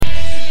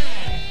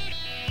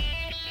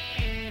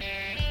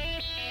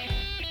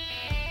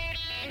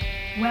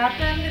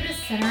Welcome to the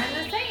Sinner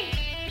and the Saint.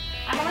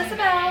 I'm Alyssa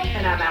Bell.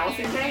 And I'm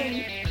Allison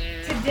Kane.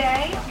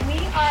 Today we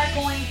are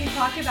going to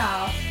talk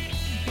about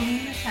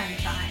being the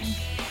sunshine.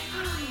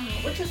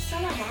 Which is so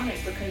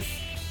ironic because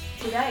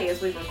today,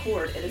 as we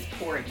record, it is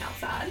pouring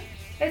outside.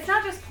 It's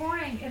not just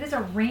pouring, it is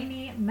a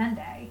rainy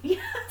Monday.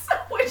 Yes,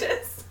 which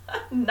is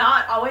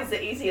not always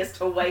the easiest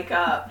to wake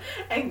up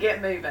and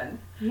get moving.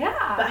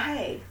 Yeah. But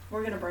hey,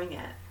 we're going to bring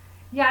it.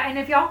 Yeah, and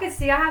if y'all could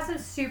see, I have some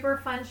super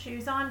fun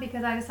shoes on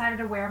because I decided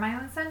to wear my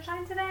own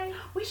sunshine today.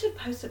 We should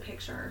post a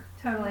picture.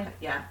 Totally.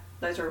 Yeah,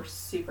 those are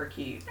super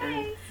cute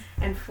Nice.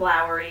 and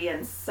flowery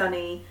and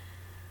sunny.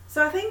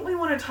 So I think we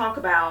want to talk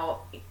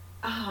about,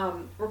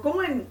 we're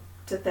going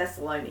to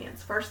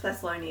Thessalonians, 1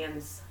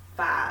 Thessalonians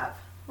 5.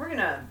 We're going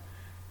to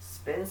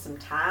spend some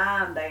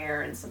time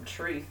there and some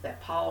truth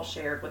that Paul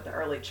shared with the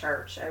early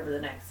church over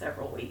the next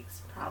several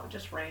weeks. Probably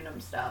just random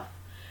stuff.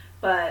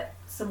 But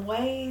some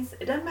ways,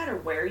 it doesn't matter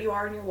where you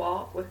are in your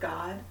walk with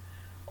God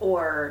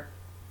or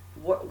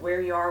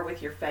where you are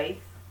with your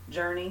faith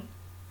journey,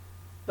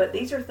 but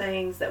these are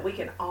things that we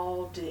can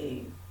all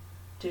do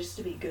just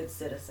to be good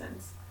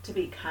citizens, to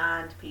be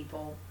kind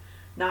people,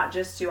 not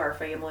just to our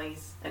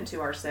families and to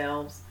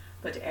ourselves,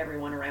 but to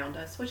everyone around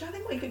us, which I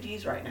think we could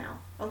use right now.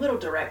 A little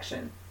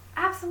direction.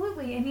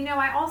 Absolutely. And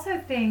I also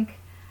think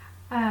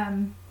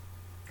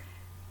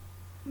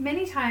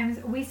many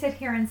times we sit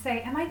here and say,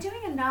 am I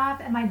doing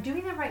enough? Am I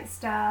doing the right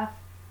stuff?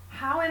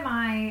 How am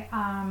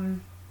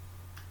I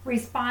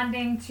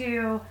responding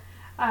to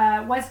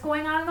what's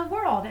going on in the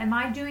world? Am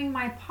I doing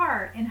my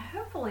part? And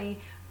hopefully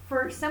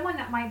for someone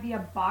that might be a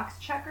box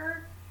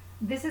checker,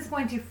 this is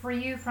going to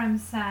free you from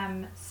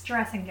some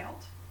stress and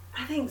guilt.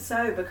 I think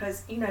so,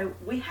 because,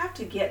 we have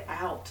to get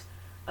out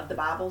of the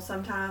Bible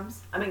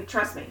sometimes. I mean,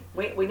 trust me,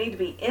 we need to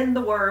be in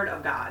the Word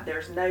of God.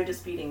 There's no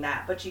disputing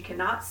that. But you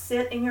cannot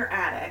sit in your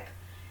attic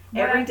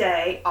every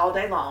day, all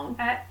day long.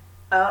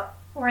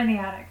 Or in the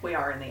attic. We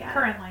are in the attic.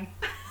 Currently.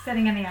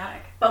 Sitting in the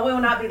attic. But we will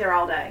not be there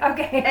all day.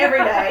 Okay. Every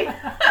day.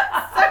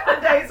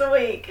 7 days a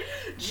week.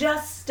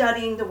 Just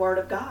studying the Word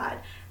of God.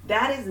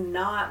 That is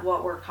not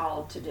what we're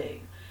called to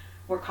do.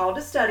 We're called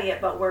to study it,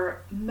 but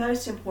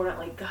most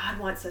importantly, God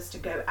wants us to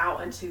go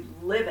out and to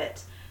live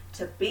it,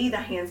 to be the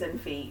hands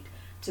and feet,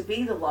 to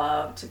be the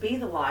love, to be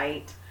the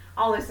light,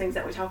 all those things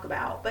that we talk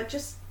about, but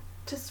just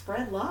to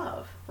spread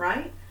love,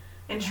 right?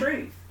 And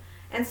truth.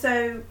 And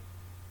so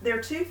there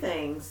are two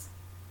things,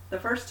 the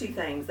first two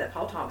things that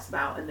Paul talks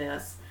about in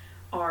this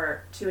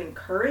are to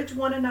encourage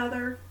one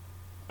another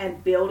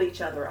and build each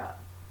other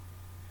up.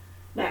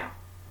 Now,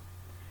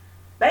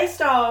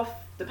 based off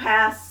the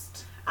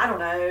past,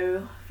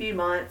 few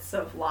months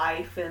of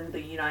life in the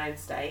United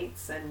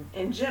States and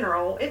in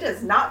general, it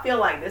does not feel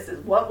like this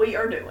is what we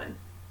are doing.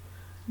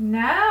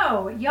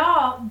 No,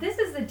 y'all, this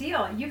is the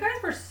deal. You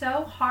guys were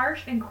so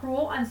harsh and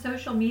cruel on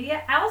social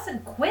media. Allison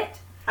quit.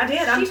 I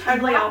did. I'm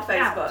totally off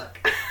Facebook.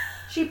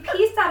 She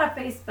pieced out of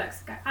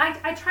Facebook.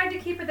 I tried to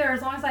keep her there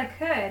as long as I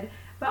could,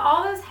 but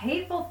all those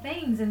hateful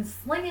things and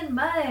slinging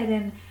mud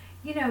and,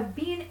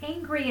 being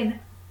angry and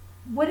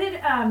what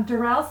did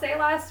Darrell say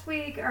last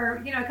week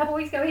or, a couple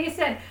weeks ago? He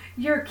said,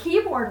 you're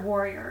keyboard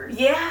warriors.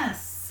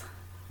 Yes.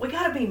 We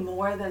got to be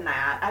more than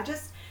that.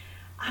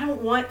 I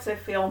don't want to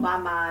fill my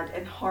mind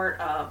and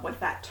heart up with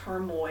that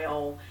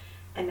turmoil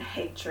and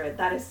hatred.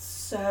 That is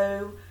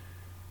so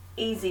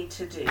easy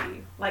to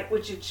do. Like,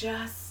 would you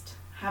just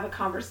have a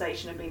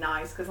conversation and be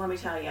nice? Because let me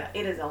tell you,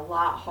 it is a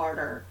lot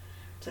harder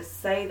to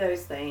say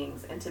those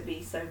things and to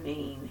be so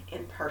mean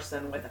in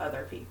person with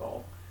other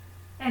people.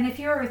 And if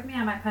you were with me,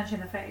 I might punch you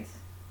in the face.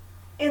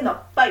 In the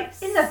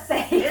face. In the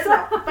face. In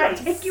the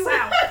face. Take you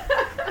out.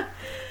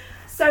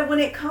 So when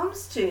it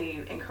comes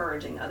to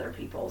encouraging other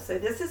people, so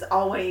this is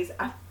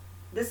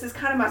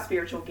kind of my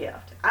spiritual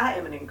gift. I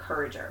am an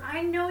encourager.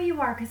 I know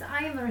you are, because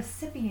I am a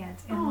recipient,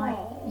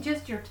 and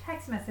just your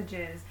text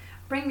messages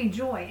bring me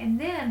joy. And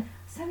then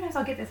sometimes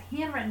I'll get this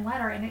handwritten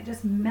letter and it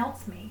just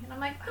melts me. And I'm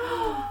like,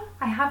 oh,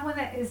 I have one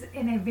that is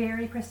in a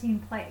very pristine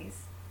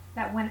place.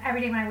 That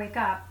every day when I wake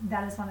up,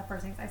 that is one of the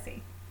first things I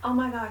see. Oh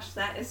my gosh,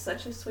 that is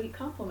such a sweet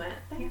compliment.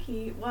 Thank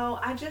you. Well,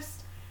 I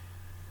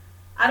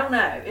don't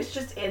know. It's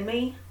just in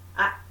me.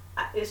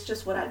 It's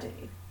just what I do.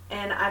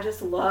 And I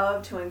just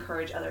love to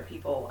encourage other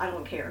people. I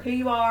don't care who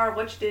you are,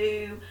 what you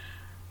do.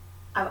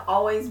 I've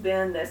always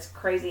been this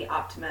crazy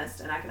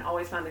optimist, and I can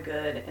always find the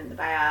good in the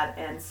bad.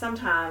 And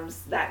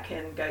sometimes that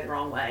can go the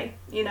wrong way,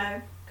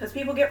 because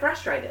people get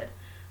frustrated.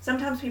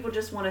 Sometimes people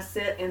just want to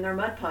sit in their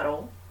mud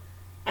puddle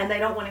and they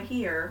don't want to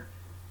hear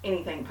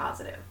anything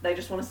positive. They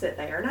just want to sit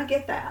there, and I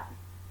get that.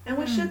 And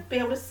we should be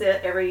able to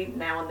sit every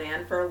now and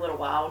then for a little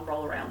while and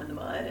roll around in the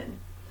mud.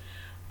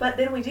 But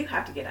then we do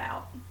have to get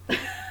out.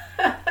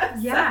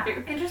 Yeah,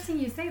 interesting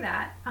you say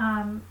that.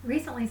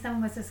 Recently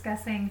someone was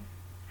discussing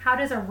how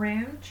does a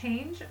room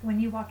change when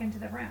you walk into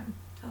the room?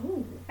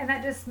 Oh. And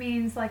that just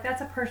means,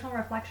 that's a personal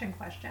reflection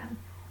question.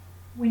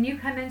 When you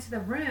come into the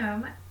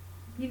room,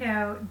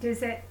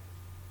 does it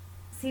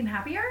seem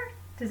happier?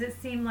 Does it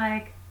seem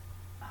like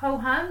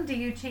ho-hum? Do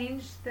you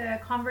change the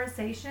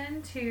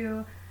conversation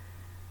to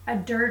a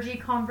dirgy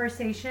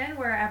conversation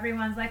where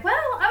everyone's like,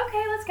 well,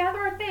 okay, let's gather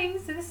our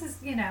things. So this is,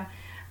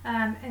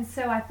 and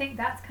so I think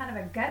that's kind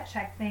of a gut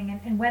check thing,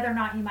 and whether or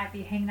not you might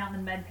be hanging out in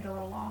the med pit a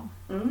little long.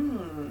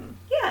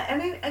 Yeah, and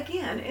then,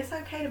 again, it's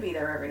okay to be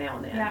there every now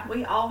and then. Yeah.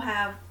 We all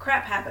have,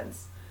 crap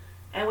happens,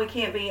 and we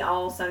can't be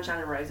all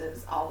sunshine and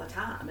roses all the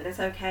time, and it's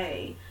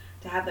okay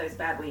to have those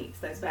bad weeks,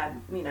 those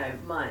bad,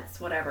 months,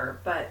 whatever,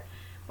 but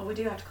we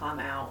do have to climb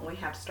out, and we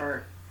have to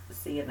start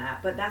seeing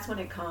that. But that's when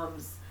it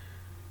becomes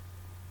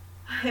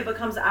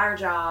our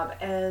job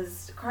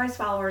as Christ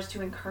followers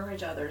to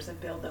encourage others and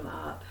build them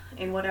up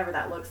in whatever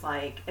that looks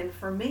like. And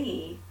for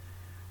me,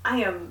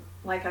 I am,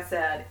 like I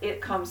said,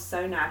 it comes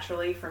so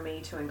naturally for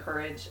me to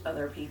encourage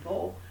other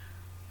people.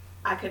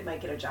 I could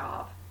make it a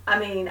job. I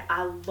mean,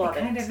 I love it.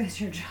 It kind of is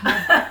your job.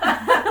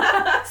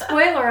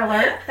 Spoiler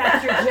alert,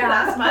 that's your job.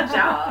 That's my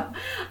job.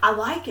 I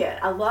like it.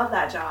 I love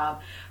that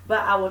job.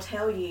 But I will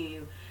tell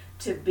you,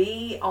 to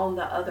be on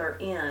the other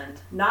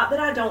end, not that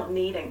I don't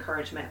need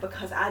encouragement,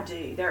 because I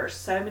do. There are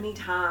so many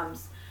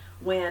times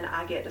when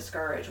I get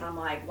discouraged, when I'm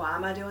like, why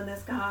am I doing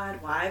this,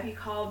 God? Why have you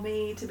called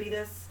me to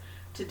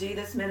do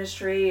this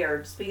ministry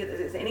or speak?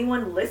 Is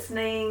anyone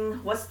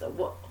listening? What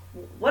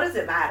does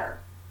it matter?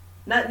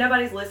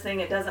 Nobody's listening.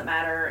 It doesn't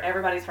matter.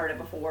 Everybody's heard it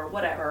before.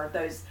 Whatever.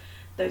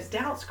 Those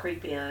doubts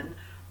creep in,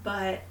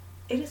 but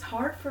it is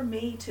hard for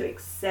me to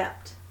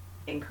accept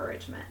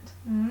encouragement.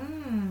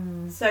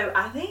 So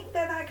I think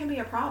that can be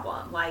a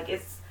problem. I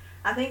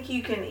think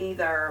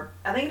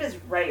it is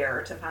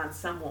rare to find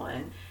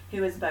someone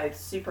who is both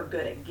super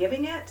good at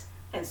giving it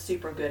and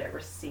super good at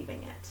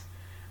receiving it.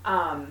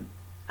 I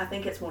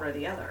think it's one or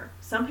the other.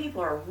 Some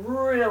people are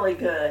really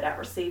good at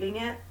receiving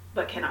it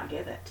but cannot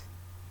give it.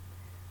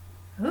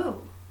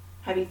 Ooh.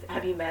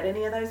 Have you met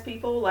any of those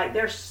people?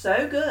 They're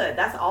so good.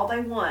 That's all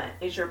they want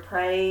is your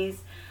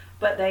praise,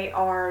 but they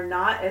are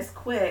not as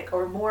quick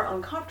or more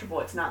uncomfortable.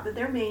 It's not that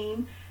they're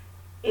mean.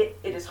 It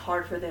is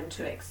hard for them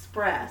to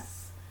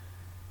express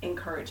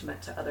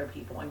encouragement to other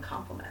people and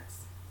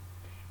compliments.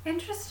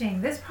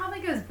 Interesting. This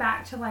probably goes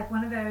back to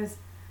one of those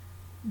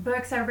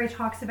books everybody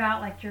talks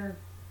about, your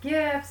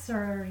gifts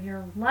or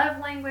your love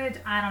language.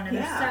 I don't know.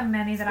 There's so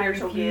many that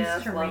Spiritual I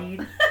refuse to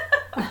read.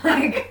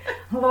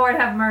 Lord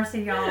have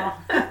mercy, y'all.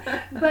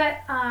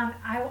 But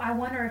I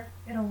wonder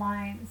if it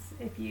aligns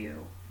if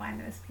you find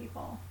those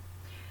people.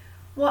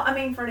 Well, I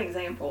mean, for an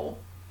example,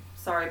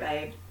 sorry,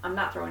 babe, I'm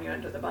not throwing you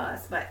under the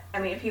bus, but I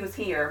mean, if he was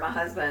here, my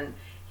husband,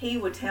 he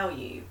would tell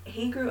you,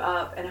 he grew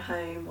up in a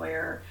home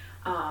where,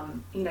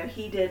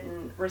 he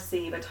didn't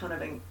receive a ton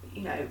of,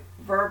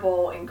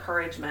 verbal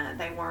encouragement.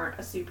 They weren't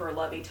a super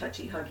lovey,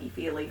 touchy, huggy,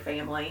 feely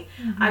family.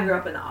 Mm-hmm. I grew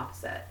up in the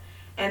opposite.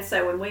 And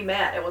so when we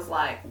met, it was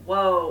like,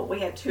 whoa, we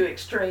had two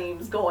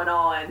extremes going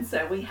on.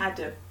 So we had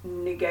to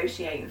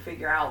negotiate and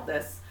figure out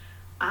this.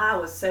 I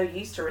was so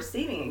used to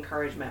receiving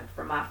encouragement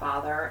from my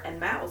father, and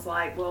Matt was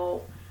like,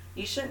 well,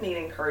 you shouldn't need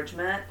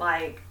encouragement.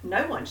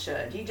 No one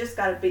should. You just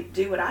got to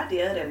do what I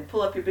did and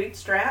pull up your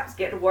bootstraps,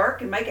 get to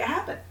work, and make it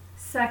happen.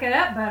 Suck it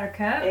up,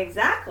 buttercup.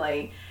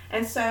 Exactly.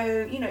 And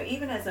so,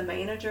 even as a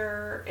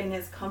manager in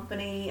his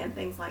company and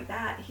things like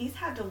that, he's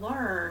had to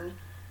learn,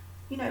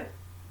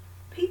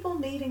 people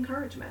need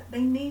encouragement.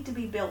 They need to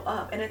be built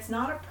up. And it's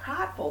not a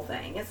prideful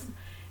thing.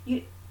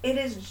 It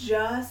is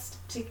just,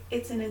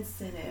 it's an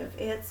incentive.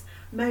 It's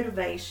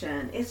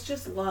motivation. It's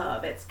just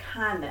love. It's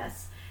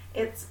kindness.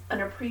 It's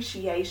an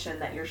appreciation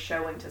that you're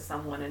showing to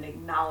someone, an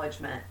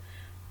acknowledgement.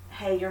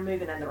 Hey, you're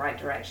moving in the right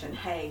direction.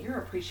 Hey, you're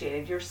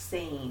appreciated. You're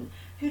seen.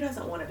 Who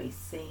doesn't want to be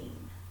seen?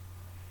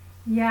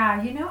 Yeah,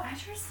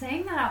 as you're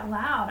saying that out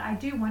loud, I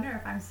do wonder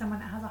if I'm someone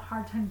that has a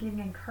hard time giving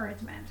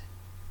encouragement.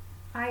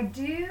 I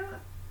do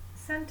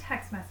send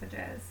text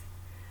messages.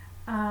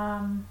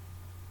 Yeah,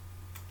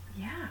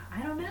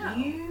 I don't know.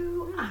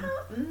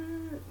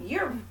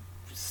 You're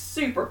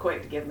super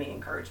quick to give me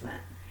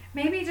encouragement.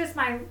 Maybe just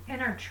my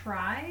inner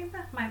tribe,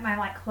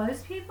 my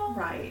close people.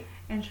 Right.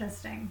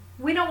 Interesting.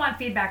 We don't want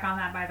feedback on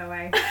that, by the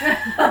way.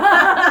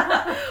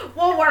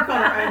 We'll work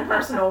on our own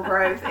personal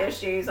growth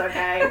issues,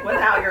 okay,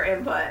 without your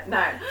input.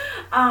 No.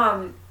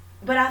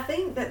 But I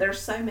think that there's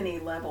so many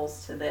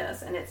levels to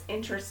this, and it's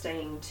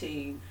interesting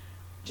to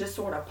just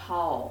sort of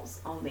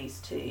pause on these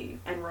two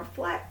and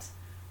reflect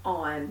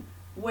on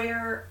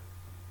where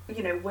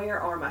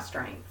are my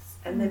strengths,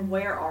 and then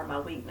where are my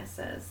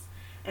weaknesses.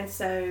 And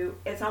so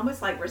it's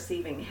almost like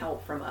receiving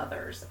help from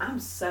others. I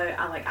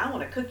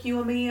want to cook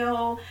you a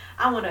meal.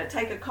 I want to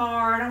take a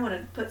card. I want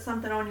to put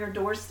something on your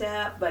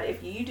doorstep. But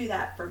if you do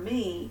that for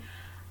me,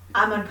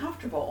 I'm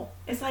uncomfortable.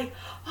 It's like,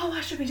 oh, I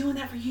should be doing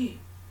that for you.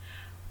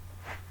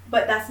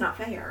 But that's not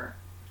fair.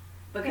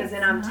 Because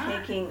then I'm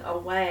taking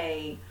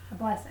away a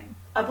blessing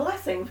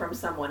from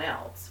someone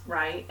else,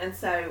 right? And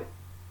so,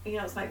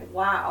 it's like,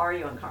 why are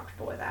you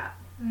uncomfortable with that,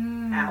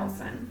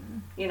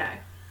 Allison?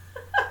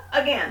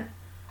 Again,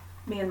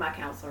 me and my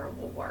counselor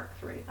will work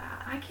through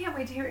that. I can't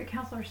wait to hear what your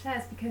counselor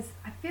says, because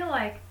I feel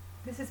like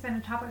this has been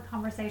a topic of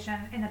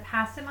conversation in the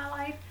past in my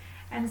life,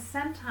 and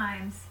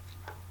sometimes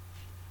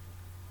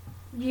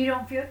you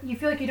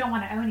feel like you don't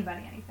want to owe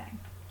anybody anything.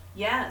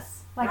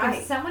 Yes. Like right.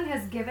 if someone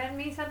has given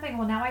me something,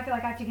 well, now I feel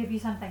like I have to give you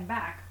something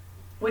back.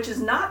 Which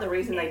is not the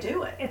reason they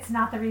do it. It's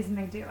not the reason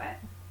they do it.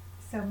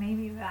 So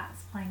maybe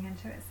that's playing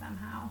into it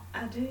somehow.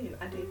 I do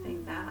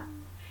think that.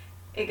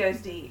 It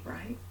goes deep,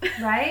 right?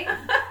 Right?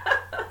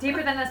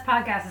 Deeper than this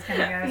podcast is going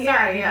to go.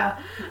 Sorry, yeah.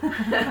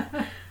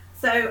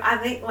 So I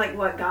think like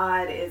what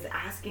God is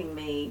asking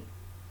me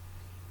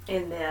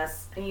in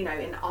this, you know,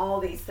 in all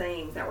these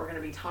things that we're going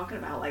to be talking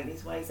about, like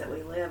these ways that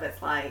we live,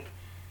 it's like,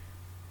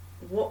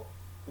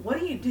 what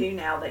do you do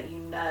now that you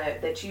know,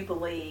 that you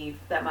believe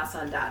that my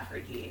son died for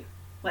you?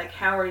 Like,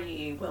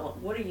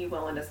 what are you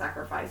willing to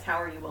sacrifice?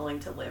 How are you willing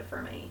to live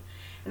for me?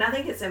 And I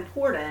think it's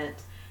important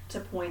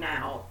to point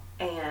out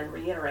and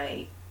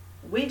reiterate,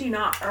 we do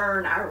not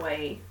earn our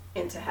way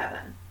into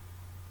heaven.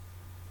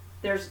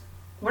 This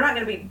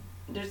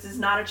is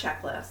not a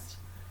checklist,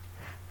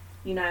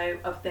 you know,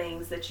 of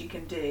things that you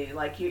can do.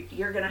 Like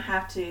you're going to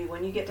have to,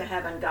 when you get to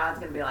heaven, God's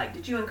going to be like,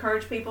 did you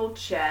encourage people?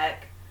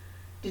 Check.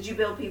 Did you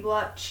build people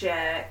up?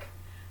 Check.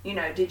 You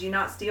know, did you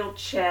not steal?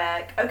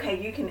 Check.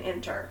 Okay, you can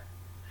enter.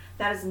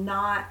 That is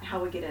not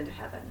how we get into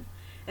heaven.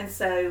 And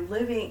so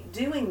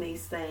doing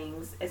these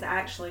things is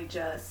actually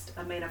just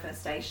a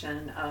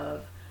manifestation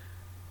of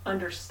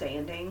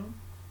understanding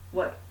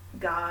what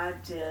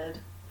God did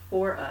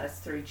for us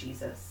through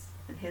Jesus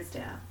and his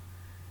death,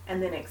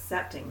 and then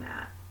accepting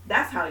that.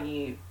 That's how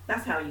you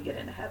get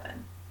into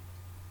heaven.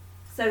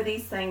 So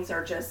these things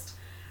are just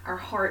our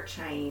heart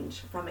change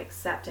from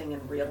accepting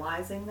and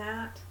realizing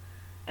that,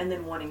 and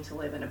then wanting to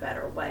live in a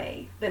better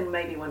way than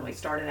maybe when we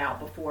started out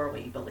before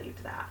we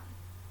believed that.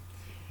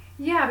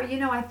 Yeah, but you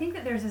know, I think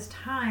that there's this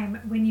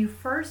time when you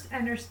first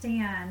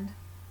understand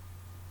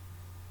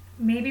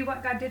maybe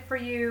what God did for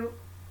you,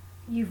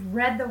 you've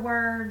read the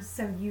words,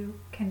 so you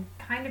can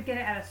kind of get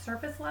it at a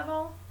surface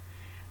level,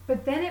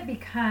 but then it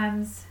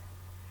becomes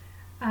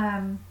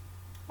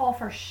all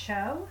for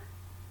show.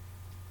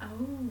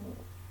 Oh.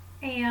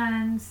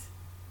 And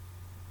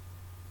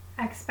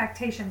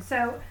expectation.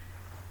 So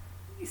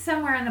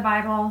somewhere in the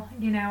Bible,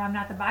 you know, I'm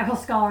not the Bible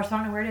scholar, so I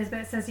don't know where it is, but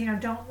it says, you know,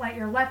 don't let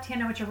your left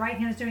hand know what your right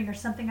hand is doing, or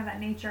something of that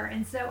nature.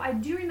 And so I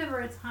do remember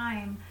a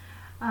time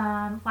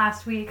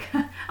last week.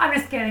 I'm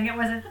just kidding. It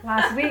wasn't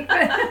last week.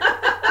 But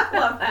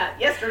love that.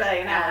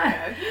 Yesterday, an hour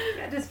ago.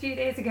 Just a few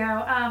days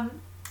ago.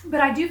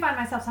 But I do find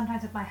myself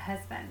sometimes with my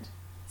husband.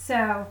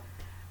 So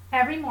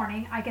every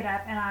morning I get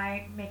up and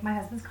I make my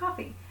husband's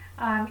coffee.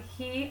 I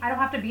don't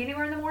have to be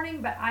anywhere in the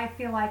morning, but I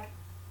feel like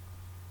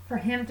for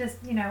him to,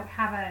 you know,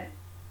 have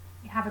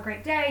a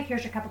great day,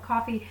 here's your cup of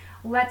coffee,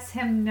 lets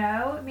him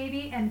know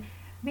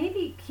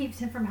maybe keeps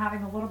him from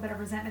having a little bit of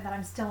resentment that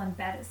I'm still in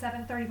bed at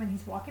 7:30 when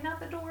he's walking out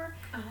the door.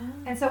 Uh-huh.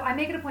 And so I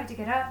make it a point to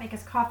get up, make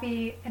his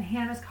coffee, and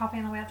hand him his coffee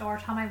on the way out the door,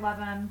 tell him I love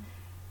him.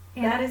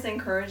 And that is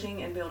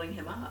encouraging and building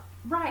him up.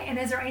 Right. And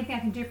is there anything I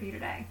can do for you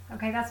today?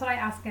 Okay, that's what I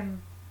ask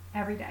him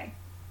every day.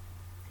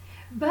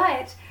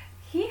 But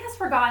he has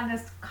forgotten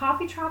this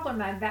coffee traveler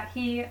mug that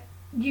he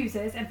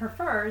uses and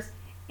prefers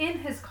in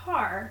his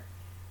car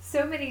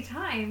so many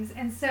times.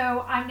 And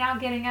so I'm now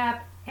getting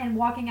up and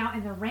walking out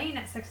in the rain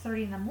at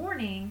 6:30 in the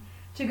morning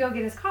to go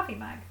get his coffee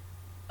mug.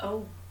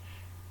 Oh.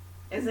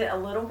 Is it a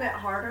little bit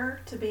harder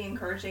to be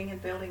encouraging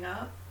and building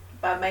up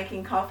by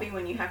making coffee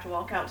when you have to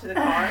walk out to the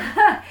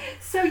car?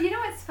 So, you know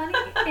what's funny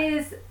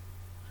is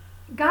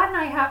God and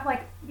I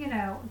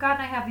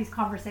have these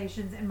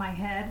conversations in my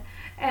head,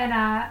 and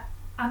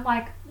I'm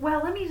like,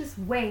 well, let me just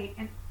wait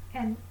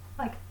and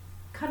like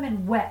come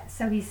in wet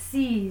so he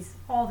sees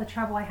all the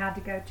trouble I had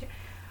to go to.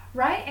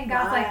 Right? And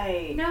God's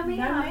like, no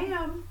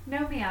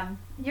ma'am.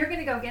 You're going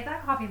to go get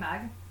that coffee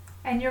mug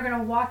and you're going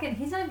to walk in.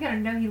 He's not even going to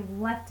know he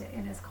left it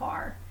in his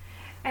car.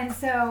 And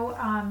so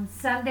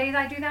some days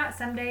I do that.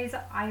 Some days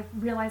I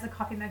realize the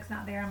coffee mug's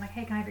not there. I'm like,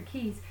 hey, can I have your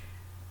keys?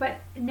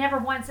 But never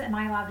once am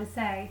I allowed to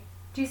say,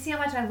 do you see how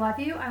much I love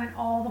you? I went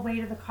all the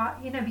way to the car,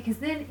 because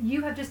then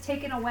you have just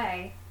taken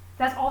away.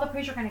 That's all the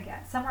praise you're going to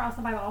get. Somewhere else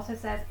in the Bible also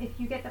says, if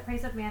you get the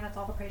praise of man, that's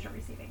all the praise you're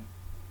receiving.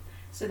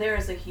 So there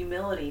is a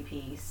humility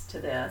piece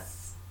to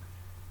this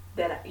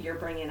that you're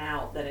bringing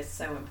out that is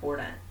so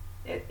important.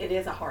 It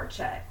is a hard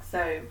check.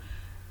 So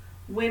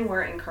when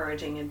we're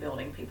encouraging and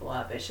building people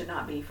up, it should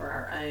not be for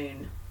our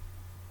own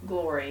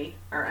glory,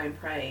 our own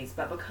praise,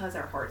 but because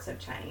our hearts have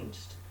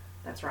changed.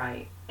 That's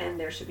right. And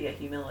there should be a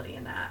humility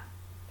in that.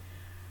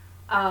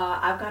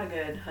 I've got a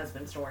good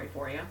husband story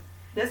for you.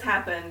 This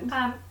happened.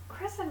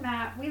 Chris and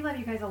Matt, we love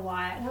you guys a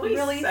lot. We're We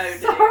really so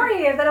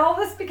sorry that all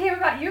this became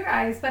about you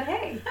guys, but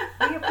hey,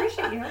 we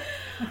appreciate you.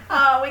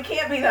 We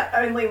can't be the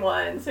only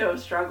ones who have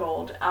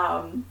struggled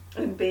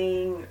in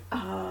being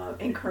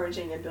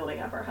encouraging and building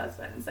up our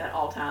husbands at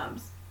all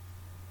times.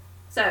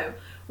 So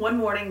one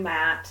morning,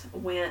 Matt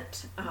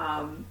went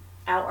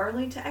out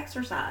early to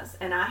exercise,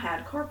 and I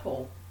had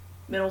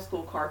middle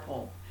school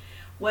carpool.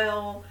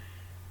 Well,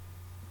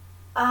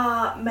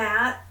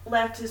 Matt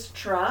left his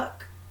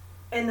truck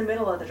in the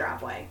middle of the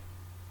driveway.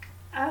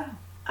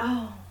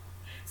 Oh.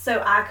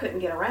 So I couldn't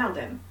get around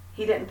him.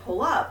 He didn't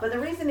pull up. But the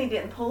reason he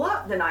didn't pull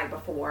up the night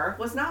before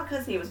was not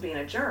because he was being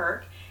a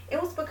jerk.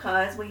 It was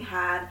because we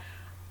had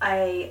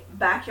a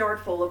backyard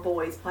full of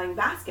boys playing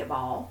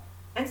basketball.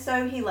 And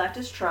so he left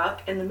his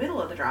truck in the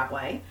middle of the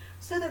driveway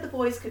so that the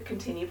boys could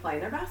continue playing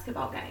their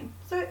basketball game.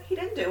 So he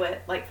didn't do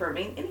it like for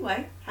me.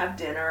 Anyway, have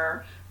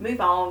dinner, move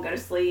on, go to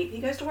sleep.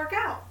 He goes to work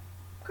out.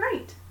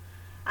 Great.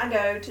 I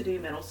go to do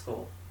middle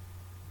school.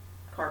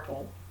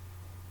 Carpool.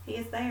 He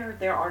is there.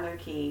 There are no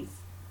keys.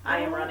 I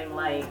am running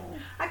late.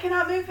 I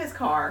cannot move his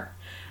car.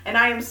 And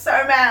I am so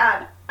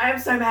mad. I am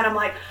so mad. I'm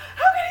like,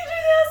 how can he do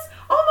this?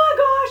 Oh my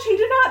gosh, he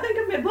did not think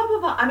of me, blah, blah,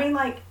 blah. I mean,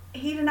 like,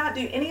 he did not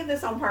do any of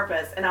this on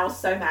purpose, and I was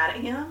so mad at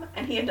him,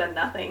 and he had done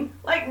nothing.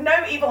 Like, no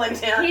evil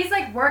intent. He's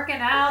like working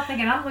out,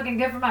 thinking, I'm looking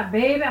good for my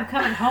baby, I'm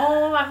coming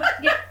home.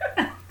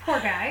 Poor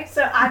guy.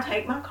 So I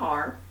take my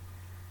car,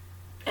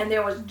 and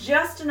there was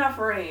just enough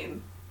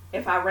room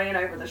if I ran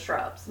over the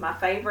shrubs. My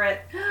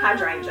favorite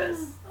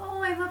hydrangeas.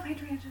 Oh, I love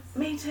hydrangeas.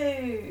 Me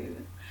too.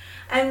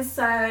 And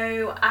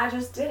so I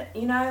just did it,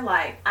 you know,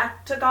 like I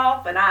took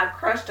off and I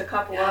crushed a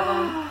couple of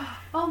them.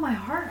 Oh, my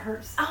heart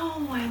hurts.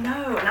 Oh, I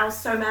know. And I was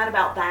so mad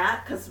about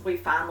that because we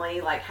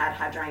finally like had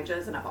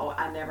hydrangeas and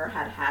I never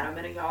had them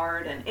in a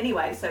yard. And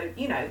anyway, so,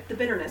 you know, the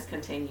bitterness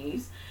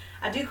continues.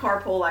 I do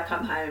carpool. I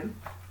come home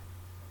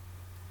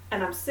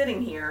and I'm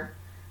sitting here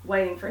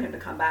waiting for him to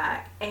come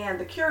back. And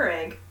the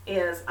Keurig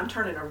is, I'm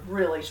turning a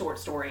really short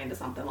story into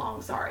something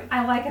long. Sorry.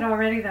 I like it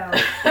already though.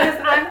 Because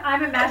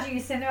I'm imagining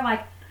you sitting there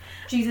like,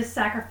 Jesus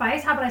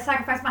sacrifice. How about I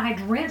sacrifice my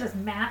hydrangeas,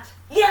 Matt?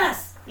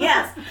 Yes.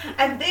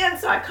 And then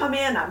so I come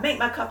in, I make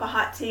my cup of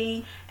hot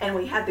tea, and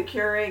we had the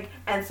Keurig,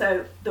 and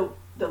so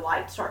the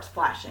light starts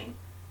flashing,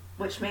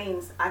 which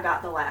means I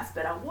got the last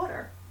bit of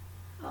water.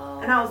 Oh.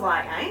 And I was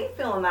like, I ain't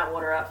filling that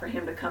water up for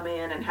him to come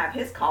in and have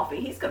his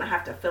coffee. He's going to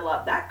have to fill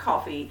up that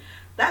coffee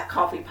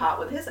pot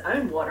with his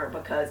own water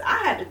because I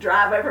had to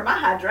drive over my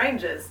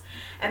hydrangeas.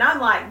 And I'm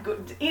like,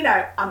 you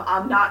know,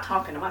 I'm not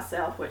talking to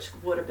myself, which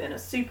would have been a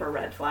super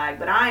red flag,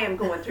 but I am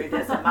going through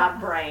this in my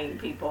brain,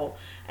 people.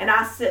 And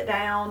I sit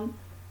down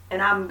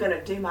and I'm going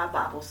to do my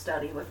Bible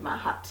study with my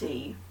hot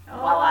tea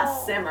while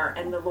I simmer.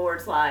 And the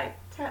Lord's like,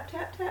 tap,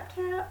 tap, tap,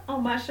 tap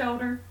on my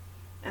shoulder.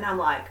 And I'm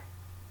like,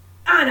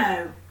 I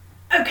know.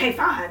 Okay,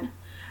 fine.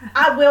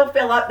 I will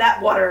fill up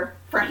that water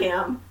for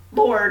him,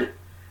 Lord.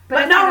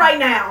 But not right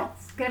now.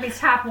 It's going to be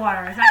tap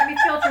water. It's not going to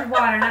be filtered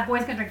water. And that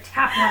boy's going to drink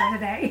tap water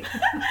today.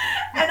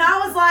 And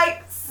I was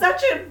like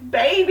such a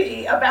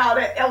baby about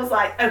it. I was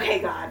like, okay,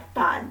 God,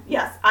 fine.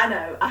 Yes, I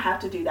know. I have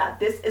to do that.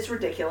 This is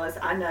ridiculous.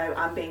 I know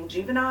I'm being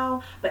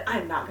juvenile, but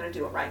I'm not going to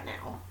do it right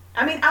now.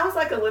 I mean, I was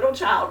like a little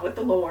child with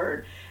the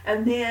Lord.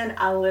 And then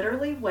I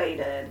literally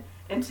waited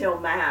until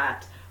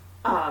Matt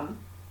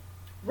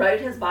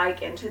rode his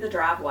bike into the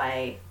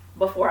driveway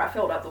before I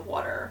filled up the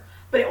water.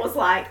 But it was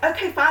like,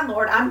 okay, fine,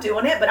 Lord, I'm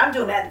doing it, but I'm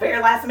doing it at the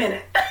very last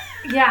minute.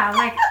 Yeah,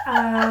 like,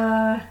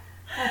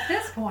 at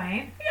this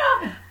point.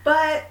 Yeah.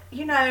 But,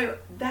 you know,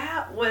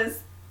 that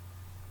was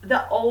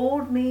the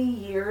old me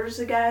years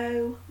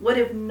ago would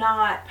have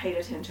not paid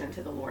attention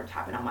to the Lord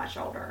tapping on my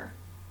shoulder.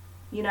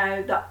 You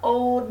know, the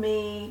old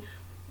me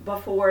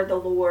before the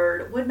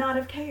Lord would not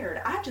have cared.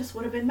 I just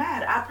would have been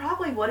mad. I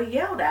probably would have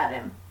yelled at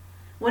him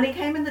when he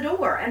came in the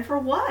door. And for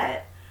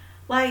what?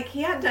 Like,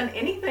 he hadn't done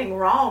anything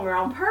wrong or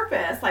on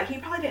purpose. Like, he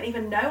probably didn't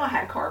even know I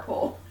had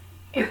carpool.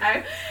 You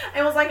know?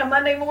 It was like a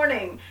Monday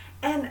morning.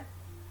 And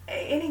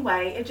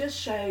anyway, it just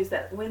shows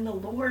that when the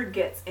Lord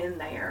gets in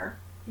there,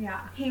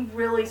 yeah, he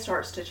really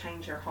starts to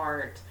change your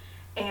heart.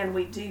 And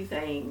we do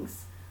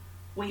things.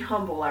 We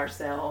humble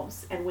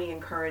ourselves and we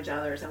encourage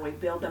others and we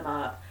build them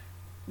up.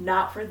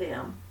 Not for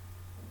them.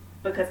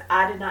 Because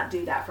I did not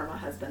do that for my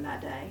husband that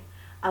day.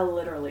 I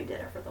literally did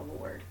it for the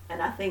Lord. And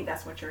I think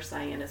that's what you're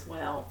saying as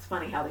well. It's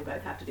funny how they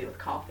both have to do with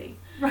coffee.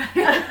 Right.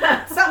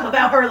 Something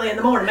about early in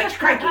the morning makes you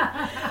cranky.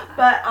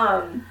 But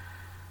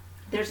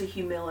there's a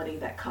humility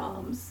that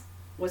comes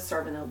with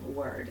serving the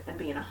Lord and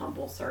being a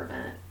humble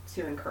servant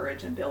to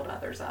encourage and build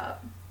others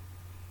up.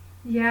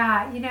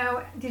 Yeah, you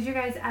know, did you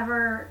guys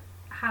ever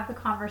have the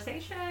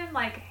conversation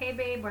like, hey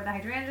babe, where'd the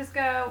hydrangeas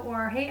go?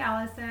 Or hey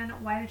Allison,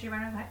 why did you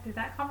run over? Did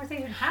that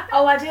conversation happen?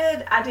 Oh, I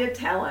did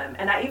tell him,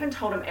 and I even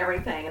told him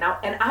everything, and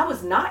I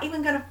was not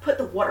even going to put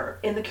the water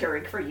in the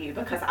Keurig for you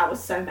because I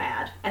was so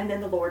mad, and then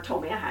the Lord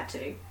told me I had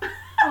to.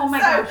 Oh my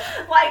gosh.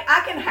 Like,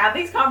 I can have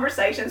these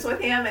conversations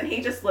with him, and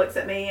he just looks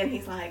at me and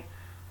he's like,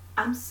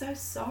 I'm so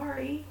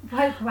sorry.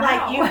 Like, wow.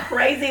 Like, you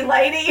crazy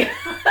lady.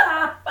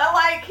 But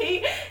like,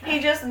 he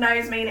just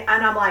knows me, and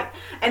I'm like,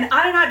 and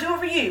I did not do it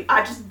for you.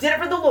 I just did it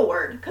for the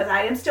Lord, because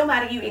I am still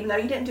mad at you, even though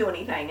you didn't do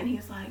anything. And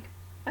he's like,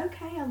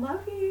 okay, I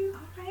love you.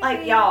 Right.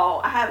 Like,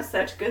 y'all, I have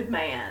such good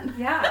man.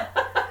 Yeah.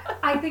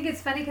 I think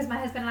it's funny because my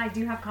husband and I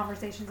do have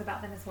conversations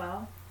about them as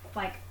well.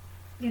 Like,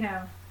 you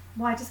know,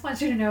 well, I just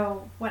want you to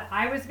know what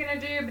I was going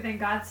to do, but then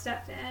God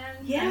stepped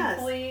in. Yes.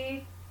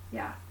 Thankfully.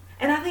 Yeah.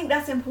 And I think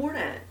that's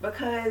important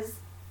because,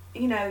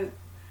 you know,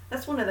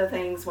 that's one of the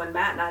things when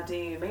Matt and I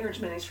do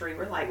marriage ministry,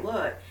 we're like,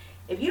 look,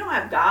 if you don't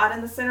have God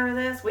in the center of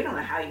this, we don't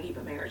know how you keep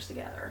a marriage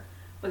together.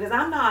 Because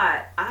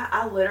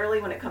I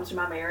literally, when it comes to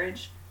my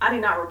marriage, I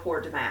do not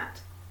report to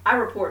Matt. I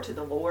report to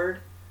the Lord,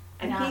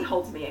 and Yeah. he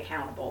holds me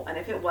accountable. And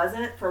if it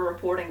wasn't for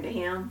reporting to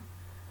him,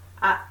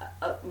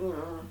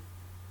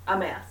 a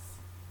mess.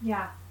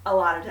 Yeah. A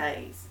lot of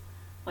days.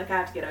 Like, I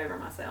have to get over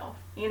myself,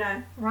 you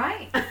know?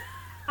 Right.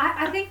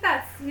 I think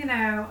that's,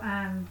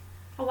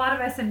 a lot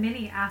of us in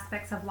many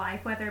aspects of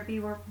life, whether it be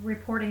we're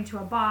reporting to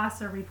a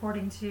boss or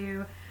reporting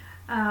to,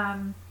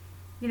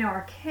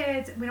 our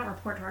kids. We don't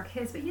report to our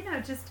kids, but,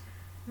 just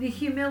the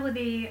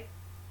humility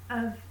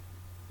of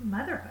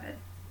motherhood.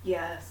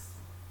 Yes.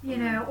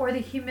 Or the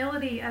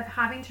humility of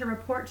having to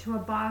report to a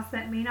boss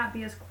that may not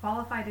be as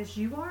qualified as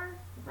you are.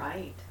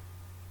 Right.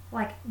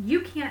 Like,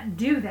 you can't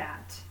do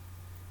that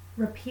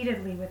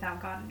repeatedly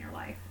without God in your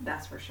life.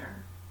 That's for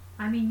sure.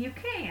 I mean, you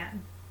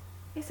can.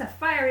 It's a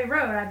fiery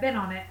road. I've been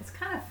on it. It's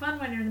kind of fun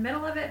when you're in the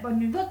middle of it, but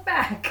when you look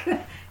back,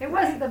 it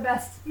wasn't the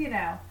best,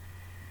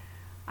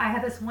 I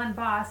had this one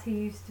boss, he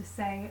used to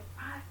say,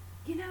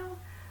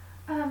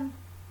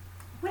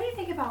 what do you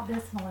think about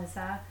this,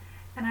 Melissa?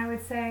 And I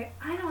would say,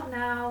 I don't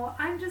know.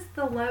 I'm just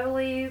the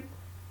lowly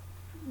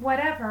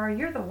whatever.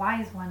 You're the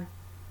wise one.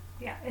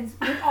 Yeah, it's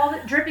with all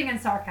the dripping in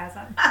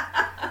sarcasm.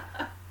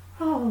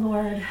 Oh,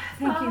 Lord.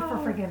 Thank you for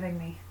forgiving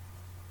me.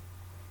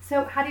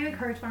 So how do you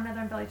encourage one another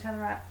and build each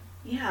other up?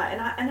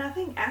 Yeah, and I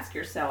think, ask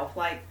yourself,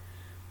 like,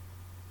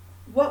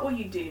 what will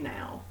you do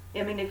now?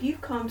 I mean, if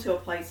you've come to a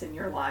place in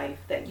your life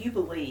that you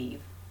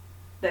believe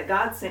that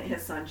God sent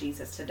his son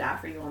Jesus to die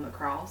for you on the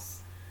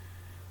cross,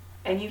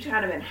 and you've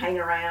kind of been hanging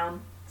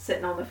around,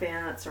 sitting on the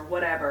fence or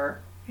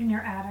whatever. In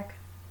your attic.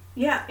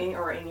 Yeah,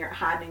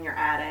 hiding in your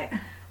attic.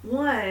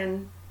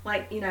 One,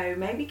 like,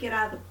 maybe get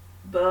out of the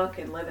book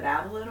and live it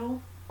out a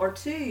little. Or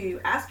two,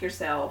 ask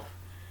yourself,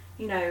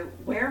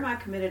 where am I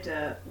committed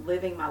to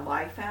living my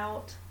life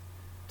out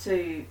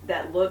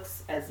that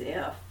looks as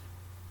if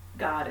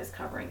God is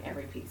covering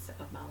every piece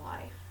of my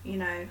life?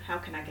 How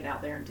can I get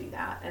out there and do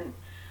that? And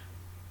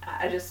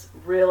I just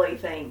really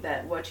think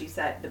that what you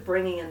said, the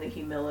bringing in the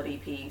humility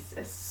piece,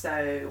 is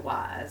so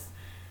wise,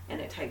 and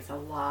it takes a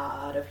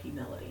lot of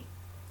humility.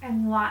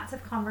 And lots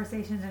of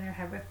conversations in your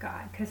head with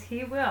God, because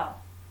he will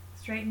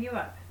straighten you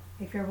up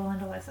if you're willing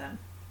to listen.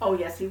 Oh,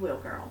 yes, he will,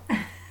 girl.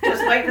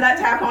 Just wait for that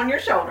tap on your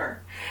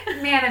shoulder.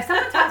 Man, if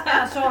someone taps me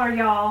on the shoulder,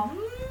 y'all,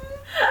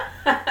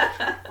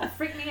 it'll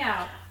freak me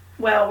out.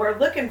 Well, we're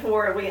looking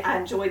forward. I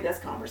enjoyed this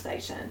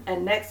conversation,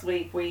 and next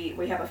week we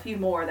have a few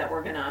more that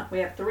we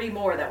have 3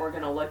 more that we're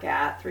gonna look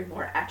at, 3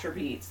 more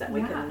attributes that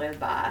we can live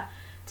by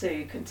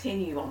to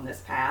continue on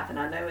this path. And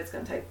I know it's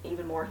going to take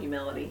even more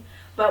humility,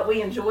 but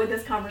we enjoyed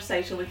this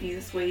conversation with you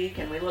this week,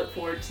 and we look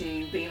forward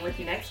to being with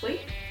you next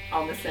week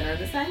on the Center of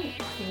the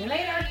Saints. See you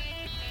later.